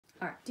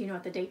All right. Do you know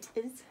what the date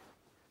is?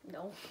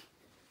 No.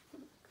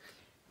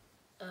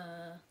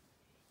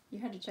 You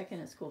had to check in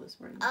at school this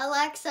morning.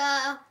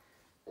 Alexa,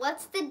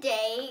 what's the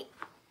date?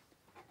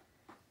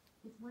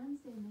 It's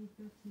Wednesday, May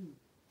 13th.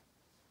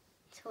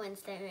 It's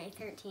Wednesday, May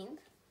 13th.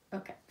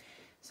 Okay.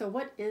 So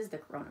what is the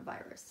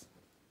coronavirus?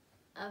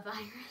 A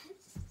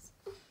virus.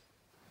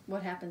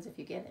 What happens if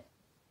you get it?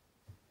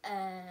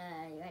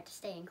 You have to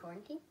stay in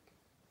quarantine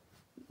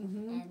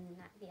Mm-hmm. and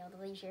not be able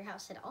to leave your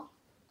house at all.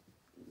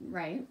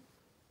 Right.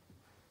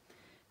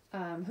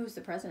 Who's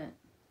the president?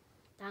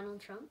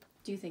 Donald Trump.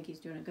 Do you think he's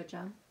doing a good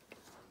job?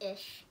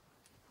 Ish.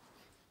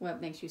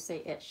 What makes you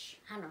say ish?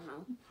 I don't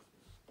know.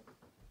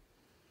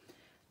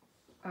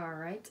 All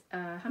right.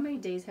 How many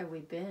days have we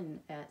been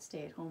at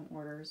stay-at-home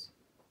orders?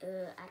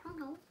 I don't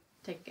know.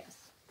 Take a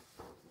guess.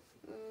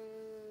 I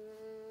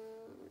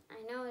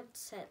know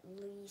it's at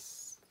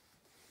least,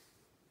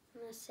 I'm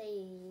going to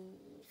say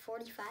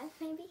 45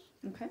 maybe.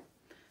 Okay.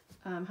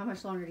 How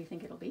much longer do you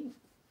think it'll be?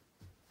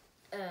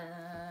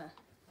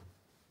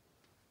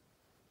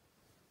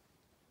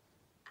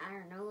 I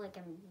don't know, like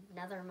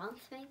another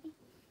month maybe?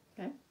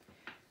 Okay.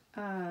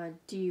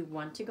 Do you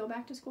want to go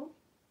back to school?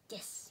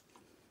 Yes.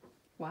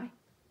 Why?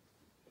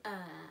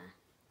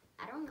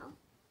 I don't know,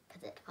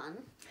 because it's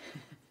fun.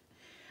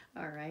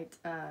 All right.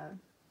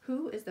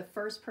 Who is the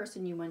first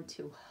person you want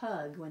to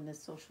hug when the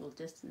social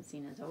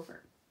distancing is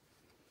over?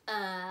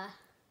 I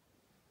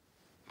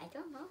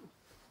don't know.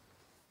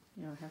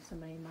 You don't have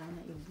somebody in mind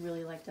that you'd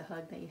really like to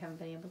hug that you haven't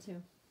been able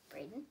to?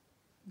 Brayden?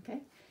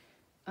 Okay.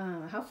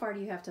 How far do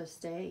you have to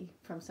stay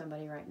from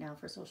somebody right now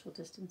for social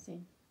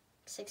distancing?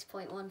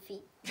 6.1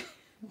 feet.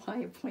 Why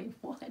a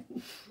 0.1?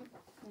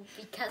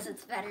 Because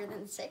it's better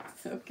than 6.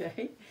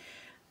 Okay.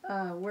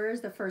 Where is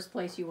the first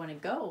place you want to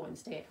go when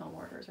stay-at-home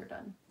orders are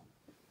done?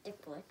 Dick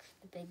Blick,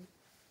 the big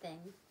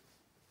thing.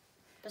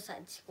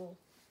 Besides school.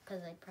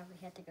 Because I'd probably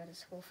have to go to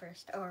school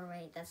first. Or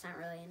wait, that's not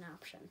really an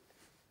option.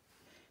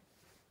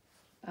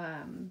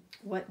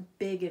 What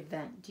big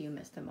event do you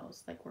miss the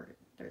most? Like where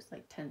there's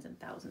like tens and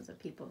thousands of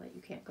people that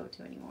you can't go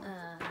to anymore?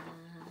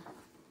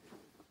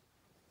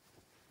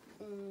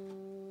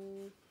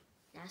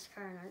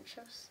 NASCAR and art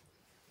shows.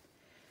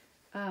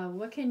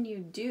 What can you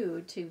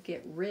do to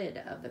get rid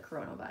of the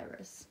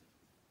coronavirus?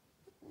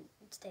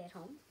 Stay at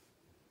home.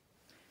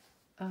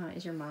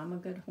 Is your mom a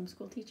good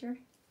homeschool teacher?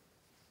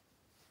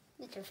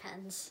 It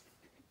depends.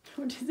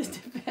 What does it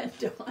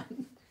depend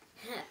on?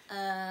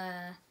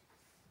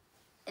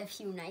 A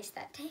few nice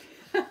that day.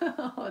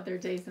 Oh, are there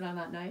days that I'm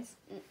not nice?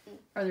 Mm-mm.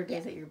 Are there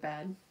days that you're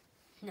bad?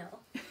 No.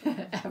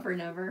 Ever,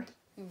 never?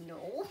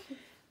 No.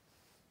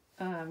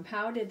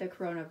 How did the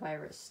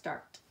coronavirus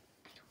start?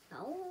 I don't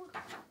know.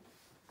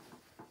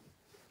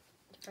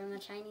 From the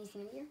Chinese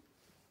New Year.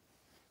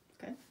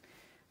 Okay.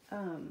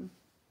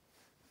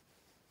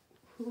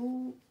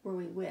 Who were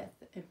we with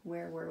and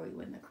where were we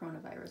when the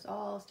coronavirus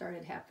all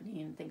started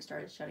happening and things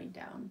started shutting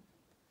down?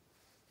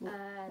 What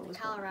The was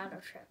Colorado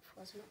trip,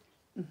 wasn't it?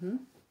 Mm-hmm.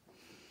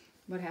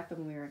 What happened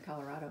when we were in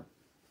Colorado?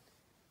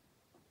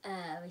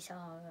 We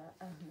saw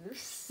a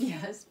moose.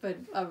 Yes, but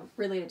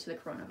related to the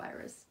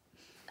coronavirus.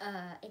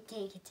 I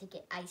didn't get to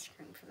get ice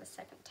cream for the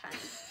second time.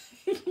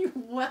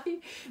 Why?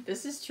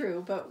 This is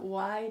true, but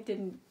what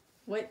did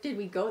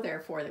we go there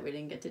for that we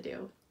didn't get to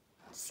do?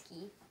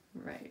 Ski.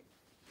 Right.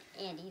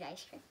 And eat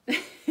ice cream.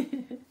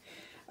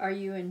 Are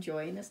you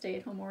enjoying the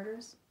stay-at-home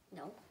orders?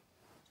 No.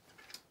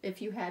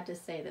 If you had to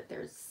say that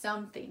there's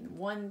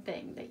one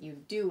thing that you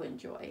do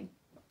enjoy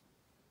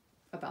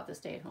about the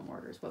stay-at-home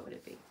orders, what would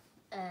it be?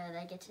 That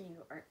I get to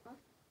do art more.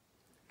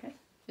 Okay.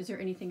 Is there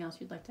anything else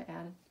you'd like to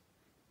add?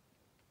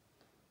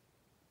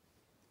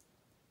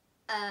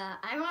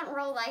 I want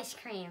rolled ice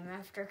cream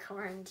after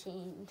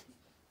quarantine.